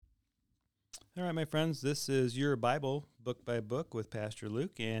All right, my friends, this is your Bible book by book with Pastor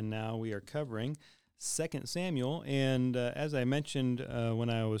Luke, and now we are covering 2 Samuel. And as I mentioned when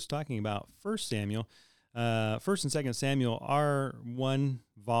I was talking about 1 Samuel, 1st and 2nd Samuel are one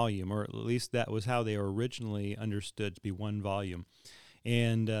volume, or at least that was how they were originally understood to be one volume.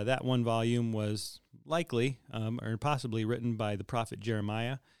 And that one volume was likely or possibly written by the prophet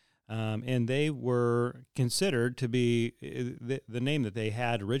Jeremiah. And they were considered to be, the name that they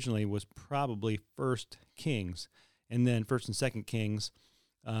had originally was probably First Kings, and then First and Second Kings,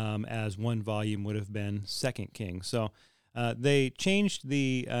 as one volume would have been Second Kings. So they changed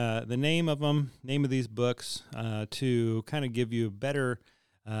the name of these books to kind of give you a better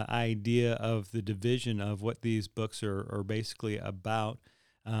idea of the division of what these books are basically about.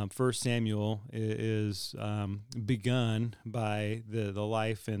 First Samuel is begun by the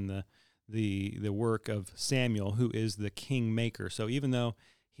life and the work of Samuel, who is the king maker. So even though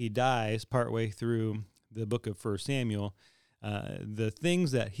he dies partway through the book of First Samuel, the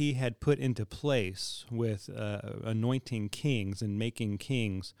things that he had put into place with anointing kings and making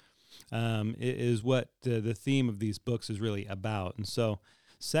kings is what the theme of these books is really about. And so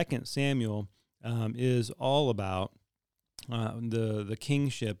 2 Samuel is all about the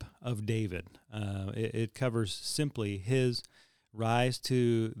kingship of David. It covers simply his rise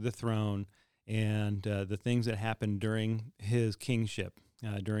to the throne and the things that happened during his kingship,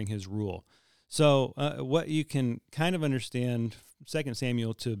 during his rule. So what you can kind of understand 2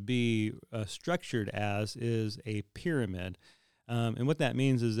 Samuel to be structured as is a pyramid. And what that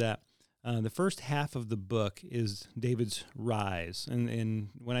means is that the first half of the book is David's rise. And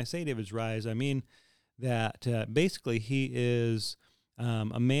when I say David's rise, I mean that basically he is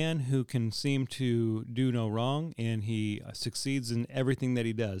a man who can seem to do no wrong, and he succeeds in everything that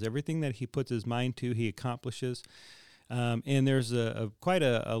he does. Everything that he puts his mind to, he accomplishes. And there's quite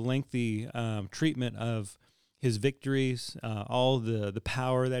a lengthy treatment of his victories, all the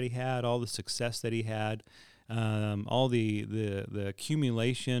power that he had, all the success that he had, all the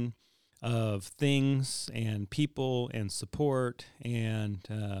accumulation of things and people and support, and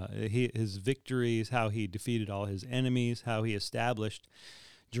his victories, how he defeated all his enemies, how he established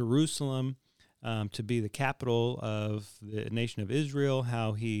Jerusalem to be the capital of the nation of Israel,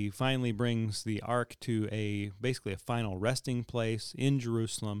 how he finally brings the ark to basically a final resting place in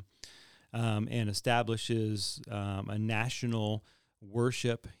Jerusalem, and establishes a national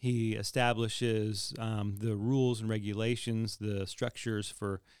worship. He establishes the rules and regulations, the structures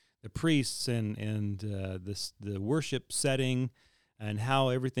for the priests and the worship setting and how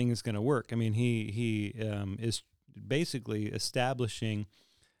everything is going to work. I mean, he is basically establishing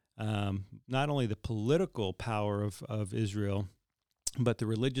not only the political power of Israel, but the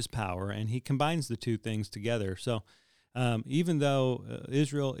religious power, and he combines the two things together. So even though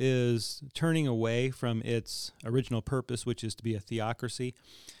Israel is turning away from its original purpose, which is to be a theocracy,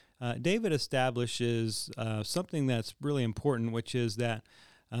 David establishes something that's really important, which is that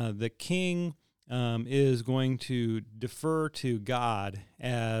the king is going to defer to God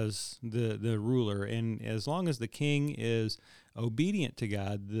as the ruler, and as long as the king is obedient to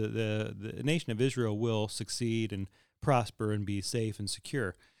God, the nation of Israel will succeed and prosper and be safe and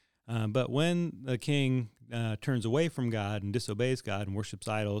secure. But when the king turns away from God and disobeys God and worships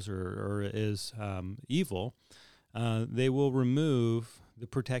idols or is evil, they will remove the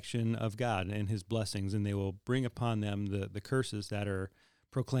protection of God and his blessings, and they will bring upon them the curses that are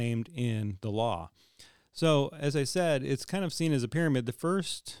proclaimed in the law. So, as I said, it's kind of seen as a pyramid. The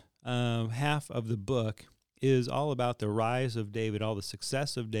first half of the book is all about the rise of David, all the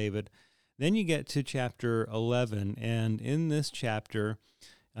success of David. Then you get to chapter 11, and in this chapter,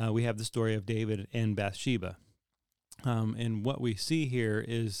 we have the story of David and Bathsheba. And what we see here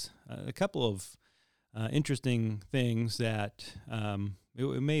is a couple of interesting things that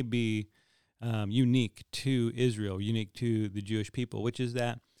it may be unique to Israel, unique to the Jewish people, which is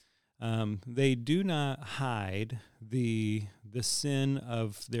that they do not hide the sin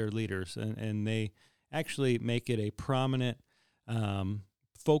of their leaders, and they actually make it a prominent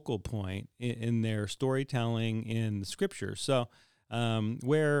focal point in their storytelling in the Scriptures. So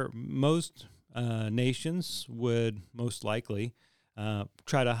where most nations would most likely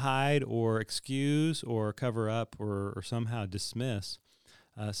try to hide or excuse or cover up or somehow dismiss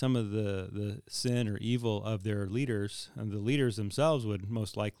some of the sin or evil of their leaders, and the leaders themselves would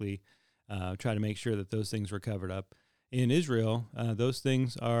most likely try to make sure that those things were covered up. In Israel, those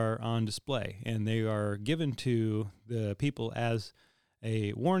things are on display, and they are given to the people as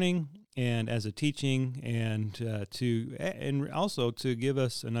a warning and as a teaching, and also to give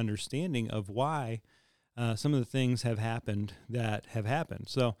us an understanding of why some of the things have happened that have happened.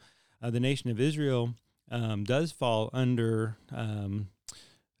 So the nation of Israel does fall under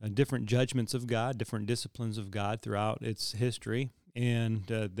different judgments of God, different disciplines of God throughout its history. And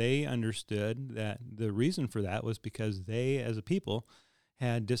they understood that the reason for that was because they, as a people,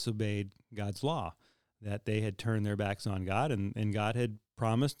 had disobeyed God's law, that they had turned their backs on God, and God had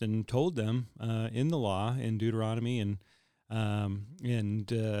promised and told them in the law, in Deuteronomy and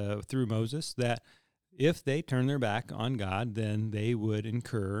through Moses, that if they turned their back on God, then they would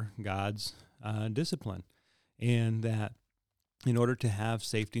incur God's discipline, and that in order to have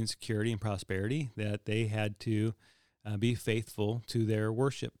safety and security and prosperity, that they had to be faithful to their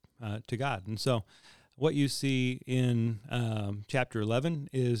worship to God. And so what you see in chapter 11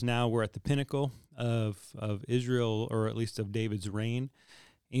 is now we're at the pinnacle of Israel, or at least of David's reign,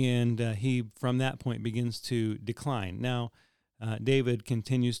 and he, from that point, begins to decline. Now, David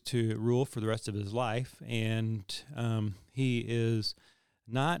continues to rule for the rest of his life, and he is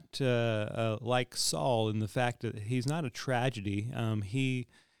not like Saul in the fact that he's not a tragedy.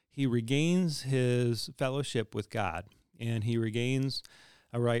 He regains his fellowship with God, and he regains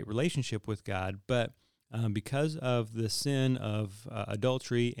a right relationship with God, but because of the sin of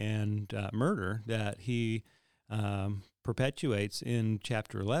adultery and murder that he perpetuates in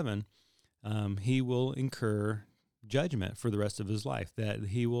chapter 11, he will incur judgment for the rest of his life, that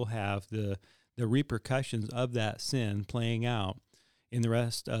he will have the repercussions of that sin playing out in the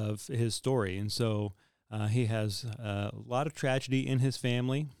rest of his story. And so he has a lot of tragedy in his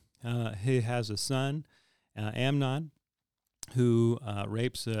family. He has a son, Amnon, who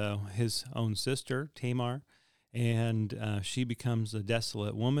rapes his own sister, Tamar, and she becomes a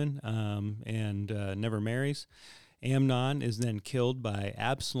desolate woman and never marries. Amnon is then killed by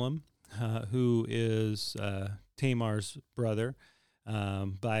Absalom, who is Tamar's brother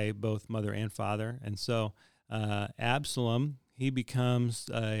by both mother and father. And so Absalom, he becomes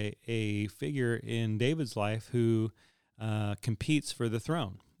a figure in David's life who competes for the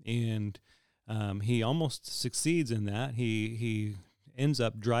throne. And he almost succeeds in that. He ends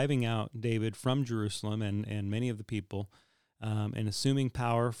up driving out David from Jerusalem and many of the people and assuming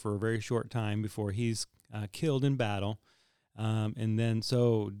power for a very short time before he's killed in battle. And then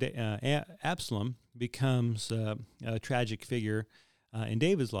so Absalom becomes a tragic figure in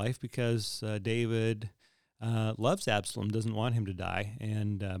David's life because David loves Absalom, doesn't want him to die,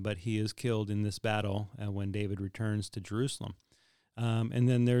 but he is killed in this battle when David returns to Jerusalem. And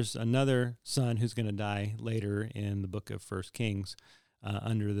then there's another son who's going to die later in the book of 1 Kings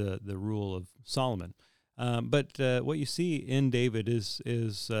under the rule of Solomon. But what you see in David is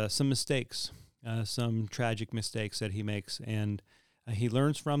some mistakes, some tragic mistakes that he makes, and he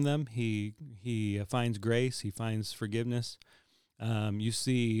learns from them. He finds grace. He finds forgiveness. You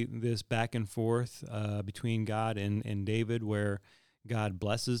see this back and forth between God and David, where God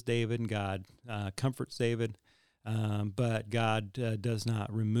blesses David and God comforts David. But God does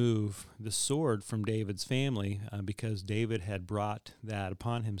not remove the sword from David's family because David had brought that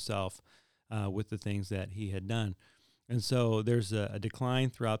upon himself with the things that he had done. And so there's a decline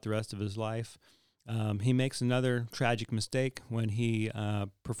throughout the rest of his life. He makes another tragic mistake when he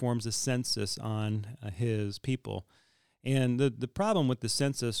performs a census on his people. And the problem with the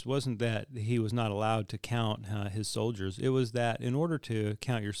census wasn't that he was not allowed to count his soldiers. It was that in order to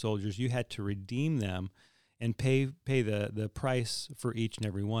count your soldiers, you had to redeem them and pay the price for each and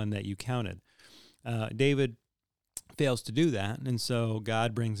every one that you counted. David fails to do that, and so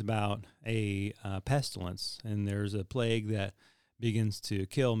God brings about a pestilence, and there's a plague that begins to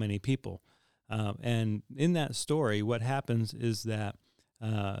kill many people. And in that story, what happens is that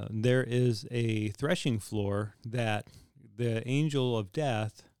there is a threshing floor that the angel of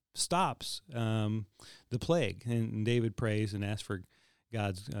death stops the plague, and David prays and asks for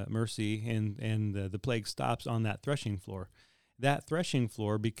God's mercy, and the plague stops on that threshing floor. That threshing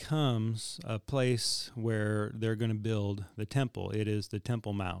floor becomes a place where they're going to build the temple. It is the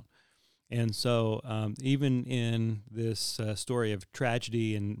Temple Mount. And so even in this story of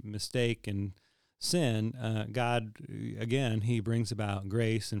tragedy and mistake and sin, God, again, he brings about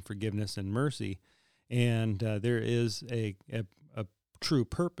grace and forgiveness and mercy. And there is a true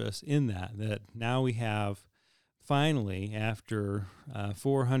purpose in that now we have finally, after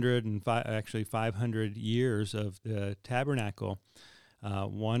 500 years of the tabernacle,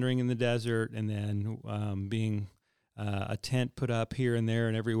 wandering in the desert and then being a tent put up here and there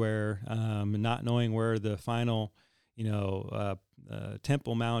and everywhere, not knowing where the final,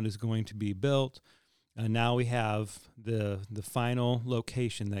 Temple Mount is going to be built. Now we have the final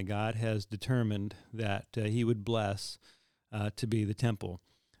location that God has determined that he would bless to be the temple.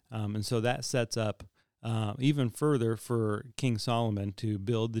 And so that sets up even further for King Solomon to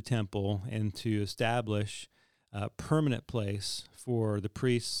build the temple and to establish a permanent place for the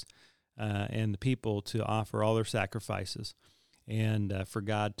priests and the people to offer all their sacrifices, and for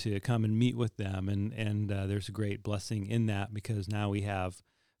God to come and meet with them. And there's a great blessing in that, because now we have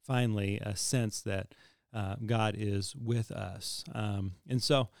finally a sense that God is with us. And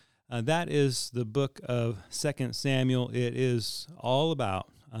so that is the book of 2 Samuel. It is all about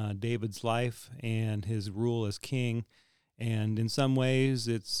David's life and his rule as king. And in some ways,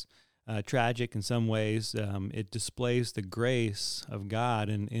 it's tragic. In some ways, it displays the grace of God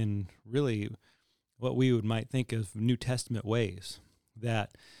in really what we might think of New Testament ways,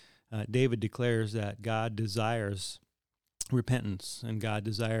 that David declares that God desires repentance, and God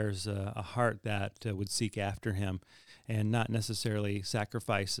desires a heart that would seek after him, and not necessarily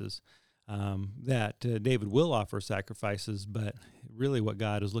sacrifices. That David will offer sacrifices, but really what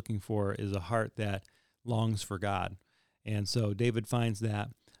God is looking for is a heart that longs for God. And so David finds that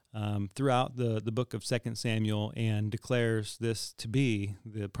throughout the book of 2 Samuel, and declares this to be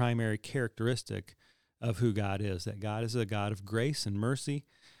the primary characteristic of who God is, that God is a God of grace and mercy,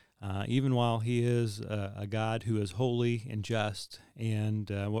 even while he is a God who is holy and just. And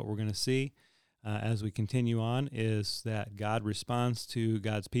what we're going to see as we continue on is that God responds to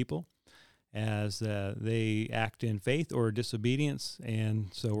God's people as they act in faith or disobedience.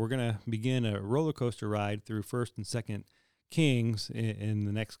 And so we're going to begin a roller coaster ride through 1st and 2nd Kings in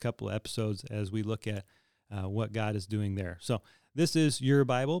the next couple of episodes as we look at what God is doing there. So this is your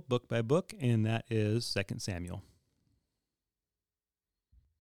Bible, book by book, and that is 2 Samuel.